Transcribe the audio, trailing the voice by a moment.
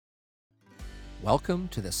Welcome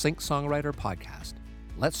to the Sync Songwriter Podcast.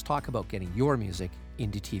 Let's talk about getting your music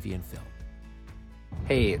into TV and film.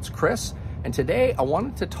 Hey, it's Chris, and today I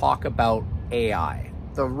wanted to talk about AI,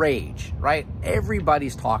 the rage, right?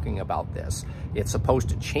 Everybody's talking about this. It's supposed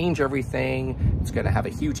to change everything. It's going to have a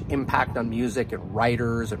huge impact on music and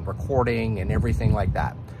writers and recording and everything like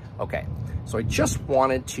that. Okay, so I just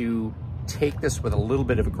wanted to take this with a little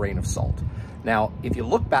bit of a grain of salt. Now, if you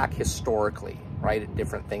look back historically, right, at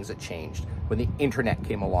different things that changed, when the internet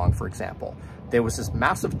came along, for example, there was this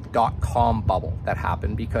massive dot-com bubble that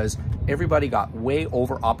happened because everybody got way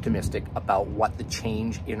over-optimistic about what the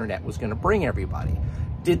change internet was going to bring everybody.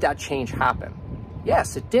 Did that change happen?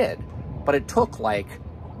 Yes, it did, but it took like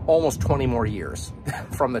almost 20 more years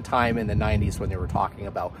from the time in the 90s when they were talking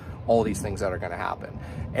about all these things that are going to happen.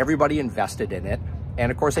 Everybody invested in it,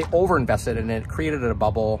 and of course they over-invested in it, created a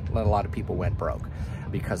bubble, and a lot of people went broke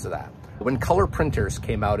because of that. When color printers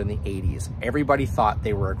came out in the 80s, everybody thought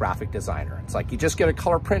they were a graphic designer. It's like, you just get a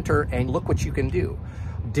color printer and look what you can do.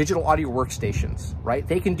 Digital audio workstations, right?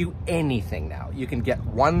 They can do anything now. You can get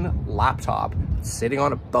one laptop sitting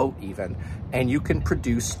on a boat even, and you can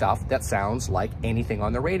produce stuff that sounds like anything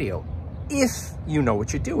on the radio, if you know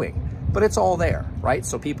what you're doing. But it's all there, right?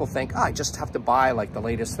 So people think, I just have to buy like the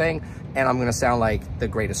latest thing and I'm gonna sound like the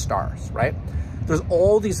greatest stars, right? There's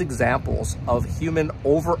all these examples of human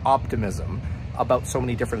over-optimism about so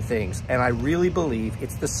many different things, and I really believe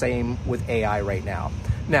it's the same with AI right now.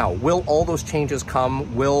 Now, will all those changes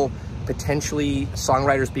come? Will potentially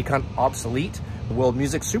songwriters become obsolete? Will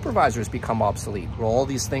music supervisors become obsolete? Will all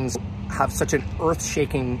these things have such an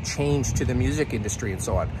earth-shaking change to the music industry and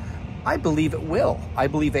so on? I believe it will. I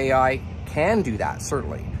believe AI can do that,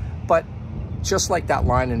 certainly. But just like that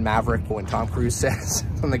line in Maverick when Tom Cruise says,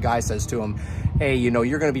 when the guy says to him, hey, you know,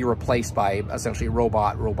 you're going to be replaced by essentially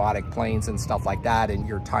robotic planes and stuff like that, and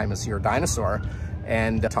your time as your dinosaur.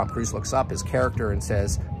 And Tom Cruise looks up his character and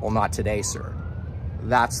says, well, not today, sir.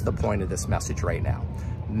 That's the point of this message right now.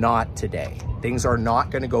 Not today. Things are not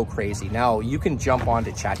going to go crazy. Now, you can jump onto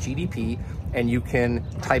ChatGPT and you can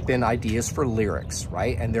type in ideas for lyrics,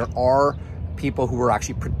 right? And there are people who are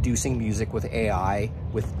actually producing music with AI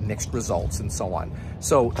with mixed results and so on.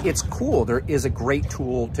 So it's cool. There is a great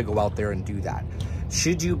tool to go out there and do that.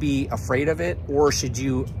 Should you be afraid of it, or should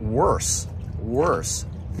you worse,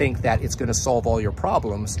 think that it's going to solve all your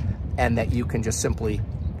problems and that you can just simply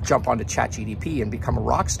jump onto ChatGPT and become a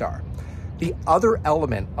rock star? The other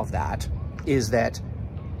element of that is that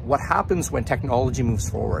what happens when technology moves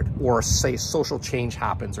forward, or say social change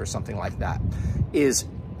happens or something like that, is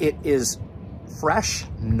it is fresh,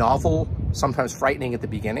 novel, sometimes frightening at the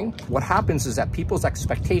beginning. What happens is that people's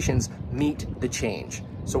expectations meet the change.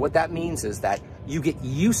 So what that means is that you get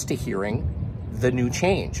used to hearing the new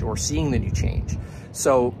change or seeing the new change.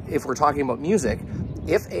 So if we're talking about music,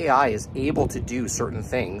 if AI is able to do certain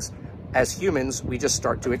things, as humans, we just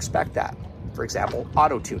start to expect that. For example,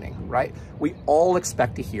 auto-tuning, right? We all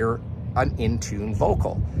expect to hear an in-tune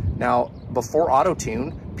vocal. Now, before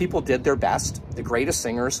auto-tune, people did their best. The greatest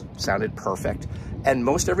singers sounded perfect. And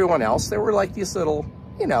most everyone else, there were like these little,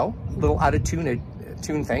 you know, little out-of-tune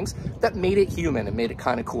things that made it human and made it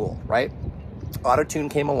kind of cool, right? Auto-tune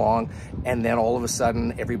came along, and then all of a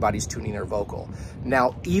sudden, everybody's tuning their vocal.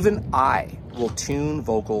 Now, even I will tune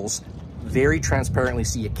vocals very transparently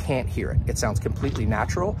so you can't hear it. It sounds completely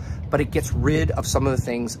natural, but it gets rid of some of the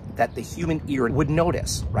things that the human ear would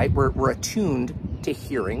notice, right? We're attuned to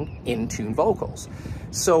hearing in-tune vocals.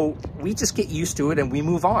 So we just get used to it and we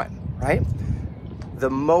move on, right?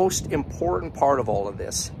 The most important part of all of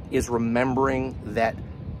this is remembering that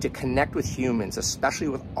to connect with humans, especially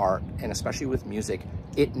with art and especially with music,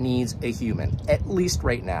 it needs a human, at least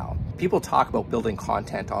right now. People talk about building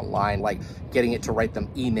content online, like getting it to write them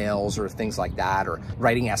emails or things like that, or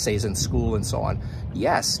writing essays in school and so on.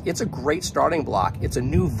 Yes, it's a great starting block. It's a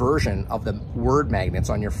new version of the word magnets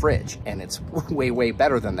on your fridge, and it's way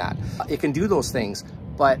better than that. It can do those things,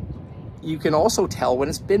 but you can also tell when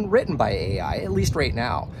it's been written by AI, at least right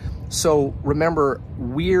now. So remember,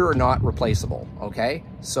 we're not replaceable, okay?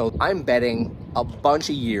 So I'm betting a bunch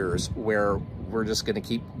of years where we're just going to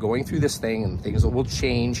keep going through this thing and things will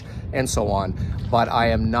change and so on. But I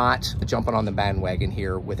am not jumping on the bandwagon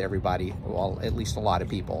here with everybody, well, at least a lot of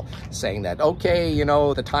people, saying that, okay, you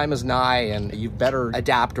know, the time is nigh and you better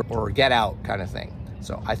adapt or get out kind of thing.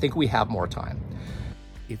 So I think we have more time.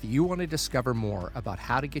 If you want to discover more about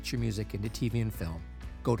how to get your music into TV and film,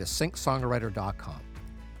 go to syncsongwriter.com.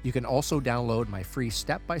 You can also download my free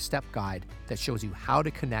step-by-step guide that shows you how to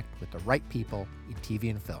connect with the right people in TV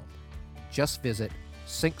and film. Just visit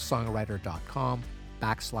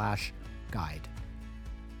syncsongwriter.com/guide.